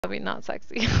Probably not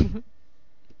sexy.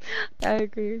 I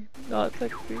agree. Not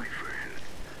sexy.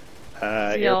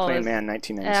 Airplane Man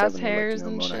 1997 ass would like hairs to know,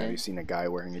 and Mona, shit. have you seen a guy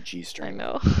wearing a G-string? I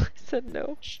know. I said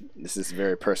no. This is a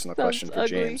very personal Sounds question for ugly.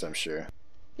 James, I'm sure.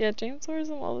 Yeah, James wears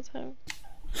them all the time.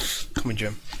 Come on,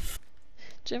 Jim.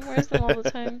 Jim wears them all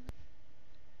the time.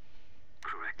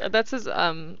 That's his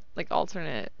like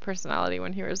alternate personality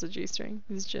when he wears a G-string.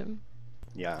 He's Jim.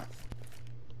 Yeah.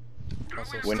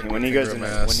 Also, When he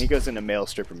goes into male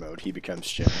stripper mode, he becomes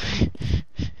Jim.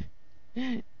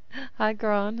 Hi,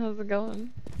 Gron. How's it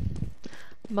going?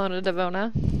 Mona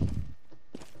Devona.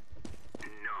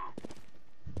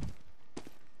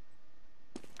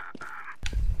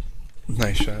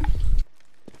 Nice shot.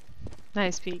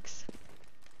 Nice peaks.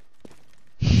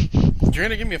 You're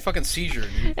gonna give me a fucking seizure,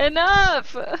 dude.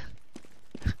 Enough!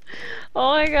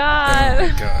 Oh my god. Oh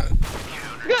my god.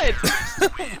 Good. Oh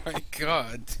my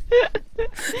god.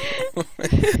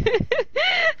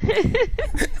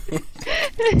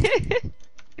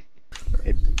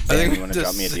 Hey, I think you want to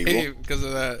drop me a deagle? because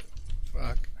of that.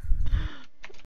 Fuck.